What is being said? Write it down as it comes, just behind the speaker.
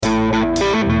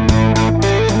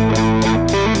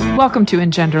Welcome to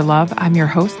Engender Love. I'm your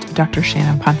host, Dr.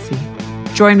 Shannon Punce.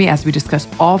 Join me as we discuss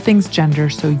all things gender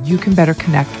so you can better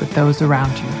connect with those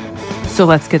around you. So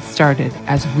let's get started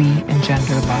as we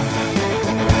engender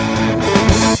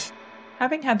love.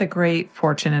 Having had the great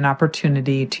fortune and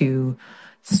opportunity to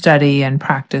study and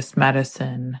practice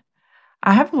medicine,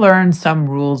 I have learned some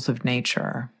rules of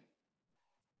nature.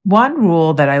 One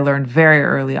rule that I learned very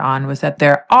early on was that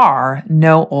there are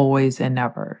no always and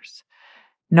nevers.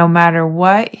 No matter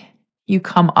what you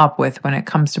come up with when it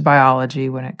comes to biology,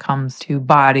 when it comes to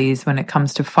bodies, when it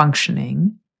comes to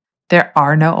functioning, there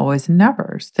are no always and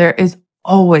nevers. There is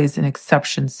always an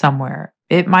exception somewhere.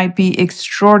 It might be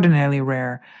extraordinarily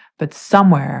rare, but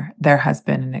somewhere there has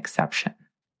been an exception.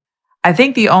 I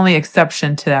think the only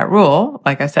exception to that rule,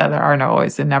 like I said, there are no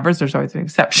always and nevers, there's always an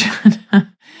exception.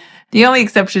 The only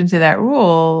exception to that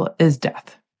rule is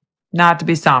death. Not to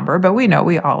be somber, but we know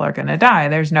we all are going to die.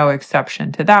 There's no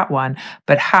exception to that one.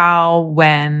 But how,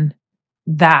 when,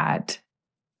 that,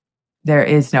 there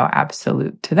is no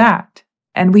absolute to that.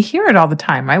 And we hear it all the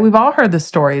time, right? We've all heard the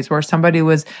stories where somebody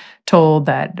was told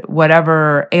that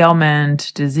whatever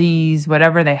ailment, disease,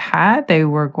 whatever they had, they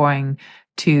were going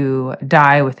to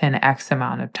die within X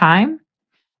amount of time.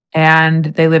 And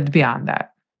they lived beyond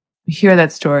that. We hear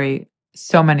that story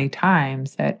so many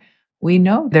times that we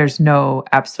know there's no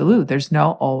absolute. There's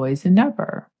no always and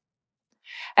never.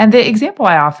 And the example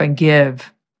I often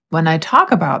give when I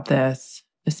talk about this,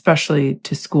 especially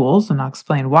to schools, and I'll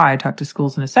explain why I talk to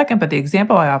schools in a second, but the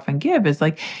example I often give is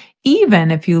like,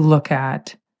 even if you look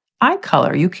at eye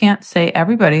color, you can't say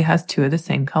everybody has two of the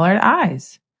same colored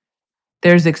eyes.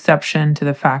 There's exception to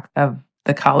the fact of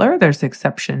the color. There's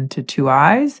exception to two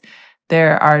eyes.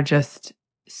 There are just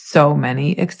so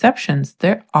many exceptions.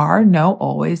 There are no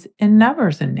always and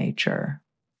nevers in nature.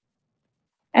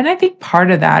 And I think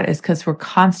part of that is because we're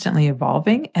constantly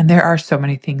evolving and there are so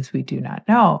many things we do not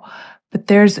know. But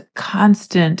there's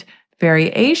constant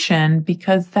variation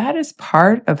because that is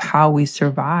part of how we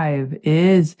survive,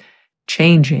 is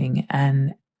changing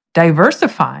and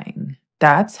diversifying.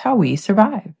 That's how we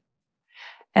survive.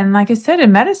 And like I said,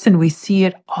 in medicine, we see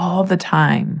it all the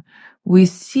time. We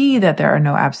see that there are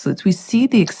no absolutes. We see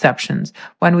the exceptions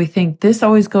when we think this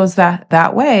always goes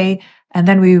that way. And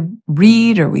then we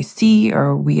read or we see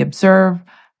or we observe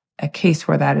a case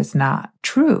where that is not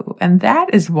true. And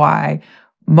that is why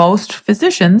most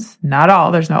physicians, not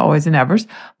all, there's no always and nevers,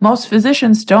 most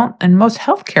physicians don't, and most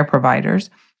healthcare providers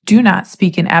do not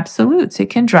speak in absolutes. It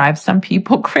can drive some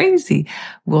people crazy.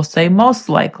 We'll say most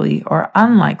likely or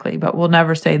unlikely, but we'll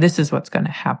never say this is what's going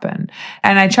to happen.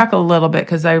 And I chuckle a little bit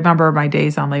because I remember my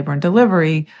days on labor and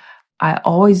delivery. I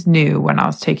always knew when I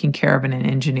was taking care of an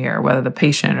engineer, whether the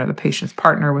patient or the patient's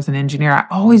partner was an engineer, I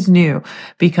always knew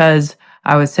because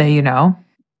I would say,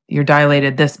 you're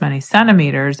dilated this many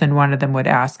centimeters. And one of them would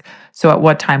ask, so at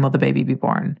what time will the baby be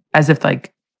born? As if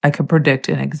like I could predict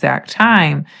an exact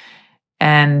time.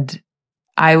 And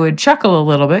I would chuckle a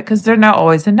little bit because they're not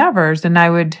always and nevers. And I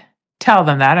would tell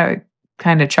them that. I would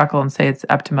kind of chuckle and say it's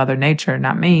up to Mother Nature,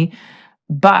 not me.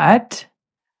 But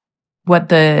what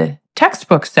the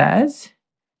textbook says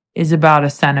is about 1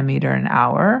 centimeter an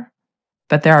hour.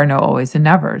 But there are no always and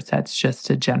nevers. That's just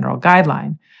a general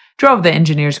guideline. Drove the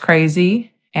engineers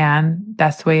crazy. And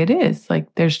that's the way it is.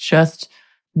 Like there's just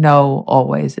no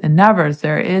always and nevers.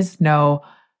 There is no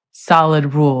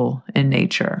solid rule in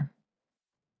nature.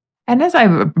 And as I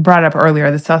brought up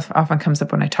earlier, this stuff often comes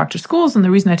up when I talk to schools. And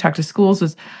the reason I talk to schools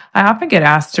is I often get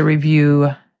asked to review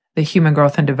the human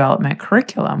growth and development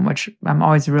curriculum, which I'm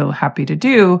always real happy to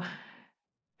do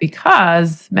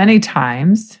because many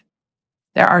times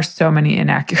there are so many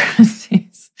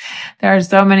inaccuracies. There are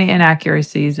so many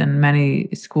inaccuracies in many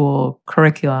school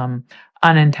curriculum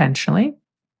unintentionally.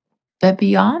 But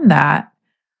beyond that,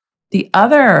 the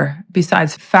other,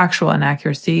 besides factual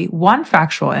inaccuracy, one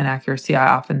factual inaccuracy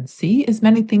I often see is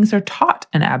many things are taught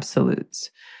in absolutes.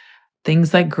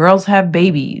 Things like girls have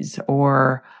babies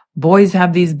or boys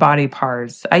have these body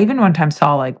parts. I even one time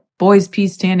saw like boys'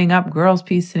 piece standing up, girls'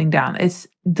 piece sitting down. It's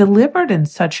delivered in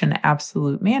such an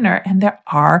absolute manner, and there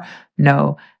are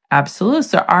no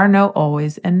absolutes. There are no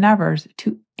always and nevers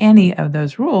to any of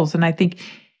those rules. And I think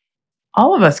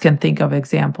all of us can think of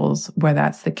examples where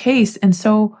that's the case. And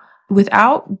so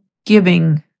without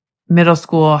giving middle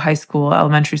school, high school,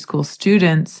 elementary school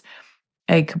students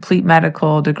a complete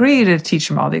medical degree to teach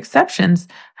them all the exceptions,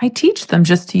 I teach them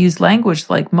just to use language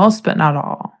like most but not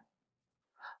all.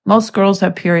 Most girls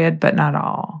have period, but not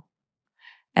all.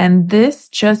 And this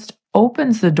just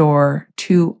opens the door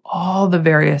to all the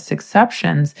various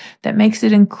exceptions that makes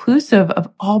it inclusive of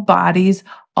all bodies,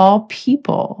 all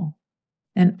people,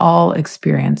 and all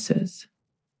experiences.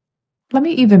 Let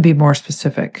me even be more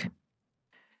specific.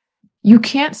 You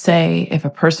can't say if a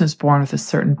person is born with a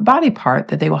certain body part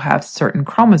that they will have certain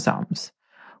chromosomes.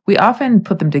 We often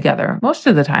put them together. Most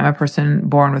of the time, a person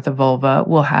born with a vulva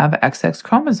will have XX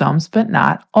chromosomes, but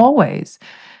not always.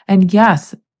 And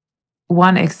yes,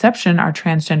 one exception are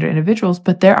transgender individuals,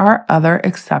 but there are other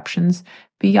exceptions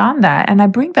beyond that. And I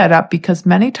bring that up because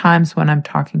many times when I'm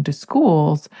talking to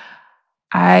schools,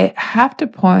 I have to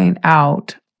point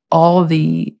out all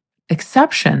the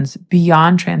exceptions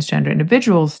beyond transgender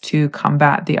individuals to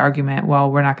combat the argument,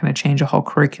 well, we're not going to change a whole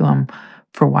curriculum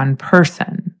for one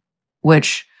person,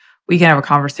 which we can have a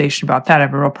conversation about that. I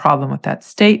have a real problem with that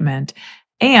statement.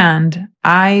 And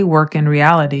I work in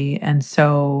reality. And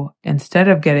so instead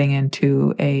of getting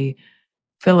into a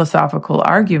philosophical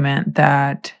argument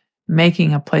that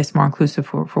making a place more inclusive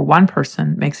for one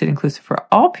person makes it inclusive for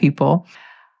all people,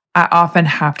 I often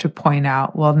have to point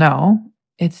out, well, no,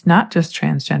 it's not just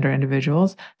transgender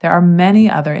individuals. There are many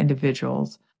other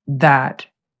individuals that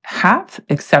have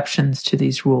exceptions to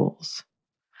these rules.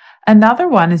 Another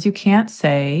one is you can't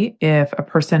say if a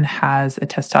person has a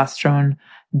testosterone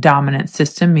dominant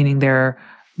system, meaning their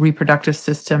reproductive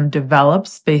system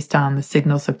develops based on the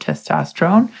signals of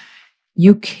testosterone,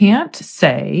 you can't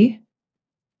say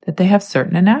that they have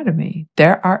certain anatomy.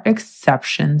 There are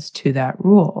exceptions to that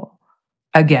rule.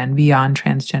 Again, beyond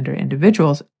transgender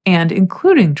individuals and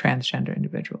including transgender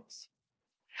individuals.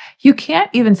 You can't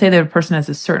even say that a person has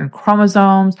a certain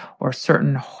chromosomes or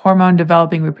certain hormone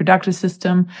developing reproductive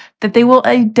system that they will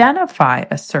identify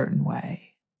a certain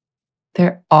way.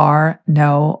 There are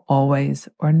no always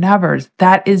or nevers.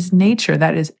 That is nature.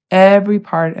 That is every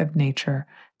part of nature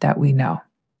that we know.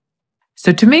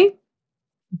 So to me,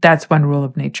 that's one rule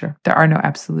of nature. There are no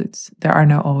absolutes. There are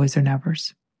no always or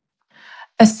nevers.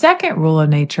 A second rule of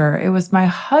nature, it was my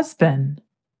husband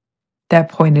that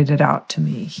pointed it out to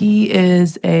me. He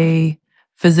is a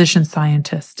physician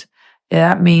scientist.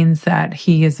 That means that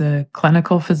he is a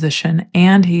clinical physician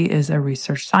and he is a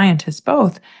research scientist,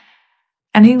 both.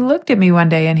 And he looked at me one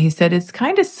day and he said, it's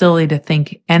kind of silly to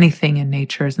think anything in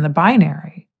nature is in the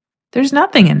binary. There's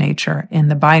nothing in nature in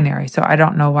the binary. So I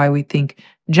don't know why we think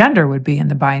gender would be in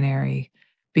the binary,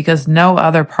 because no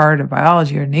other part of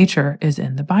biology or nature is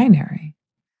in the binary.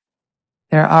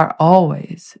 There are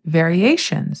always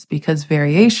variations because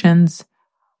variations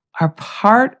are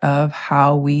part of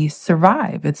how we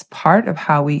survive. It's part of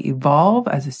how we evolve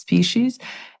as a species,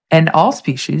 and all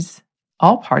species,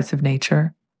 all parts of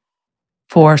nature,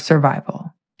 for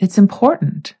survival. It's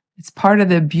important. It's part of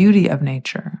the beauty of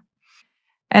nature.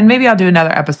 And maybe I'll do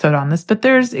another episode on this, but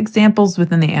there's examples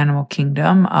within the animal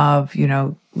kingdom of,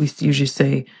 we usually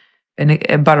say, and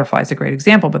a butterfly is a great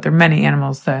example, but there are many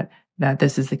animals that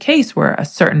this is the case where a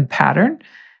certain pattern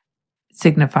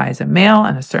signifies a male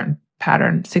and a certain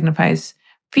pattern signifies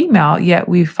female, yet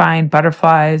we find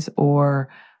butterflies or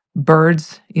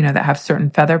birds, that have certain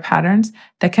feather patterns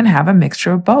that can have a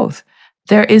mixture of both.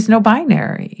 There is no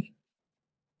binary.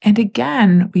 And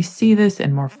again, we see this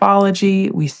in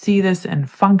morphology, we see this in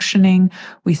functioning,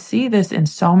 we see this in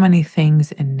so many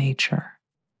things in nature.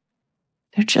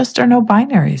 There just are no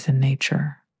binaries in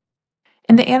nature.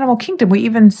 In the animal kingdom, we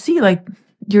even see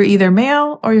you're either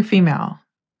male or you're female.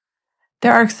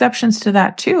 There are exceptions to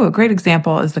that too. A great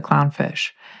example is the clownfish.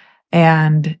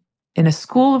 And in a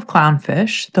school of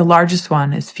clownfish, the largest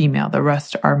one is female, the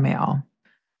rest are male.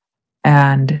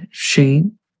 And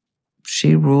she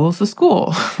rules the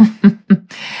school.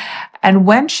 And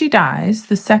when she dies,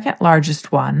 the second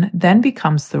largest one then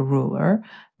becomes the ruler.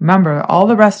 Remember, all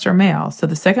the rest are male. So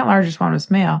the second largest one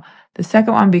was male. The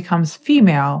second one becomes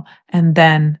female, and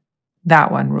then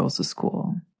that one rules the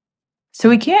school. So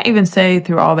we can't even say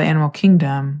through all the animal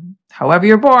kingdom, however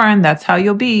you're born, that's how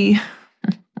you'll be.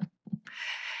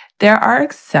 There are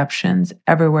exceptions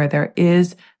everywhere.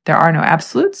 There are no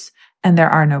absolutes, and there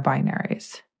are no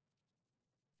binaries.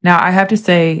 Now, I have to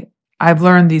say, I've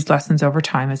learned these lessons over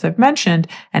time, as I've mentioned,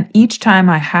 and each time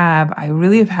I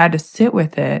really have had to sit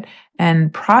with it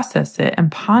and process it and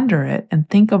ponder it and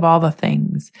think of all the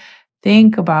things.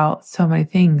 Think about so many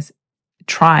things,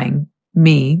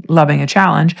 loving a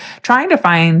challenge, trying to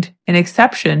find an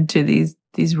exception to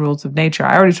these rules of nature.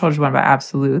 I already told you one about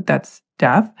absolute, that's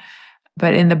death.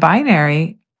 But in the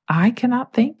binary, I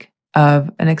cannot think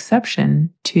of an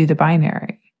exception to the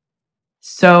binary.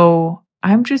 So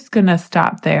I'm just going to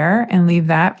stop there and leave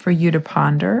that for you to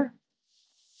ponder.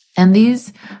 And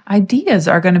these ideas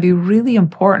are going to be really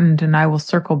important, and I will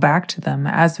circle back to them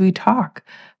as we talk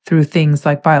through things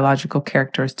like biological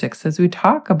characteristics, as we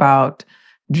talk about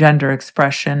gender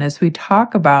expression, as we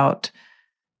talk about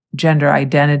gender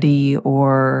identity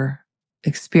or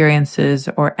experiences,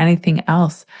 or anything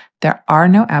else. There are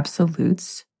no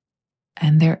absolutes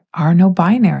and there are no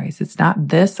binaries. It's not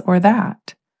this or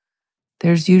that.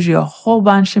 There's usually a whole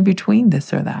bunch in between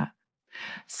this or that.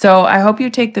 So I hope you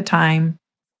take the time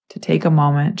to take a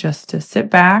moment just to sit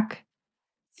back,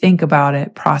 think about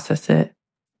it, process it,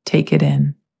 take it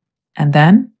in, and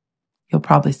then you'll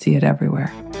probably see it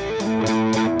everywhere.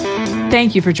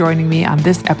 Thank you for joining me on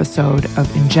this episode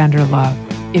of Engender Love.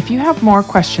 If you have more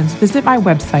questions, visit my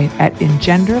website at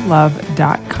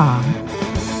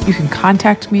engenderlove.com. You can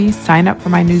contact me, sign up for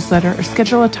my newsletter, or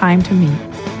schedule a time to meet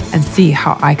and see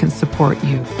how I can support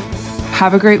you.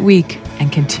 Have a great week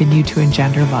and continue to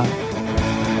engender love.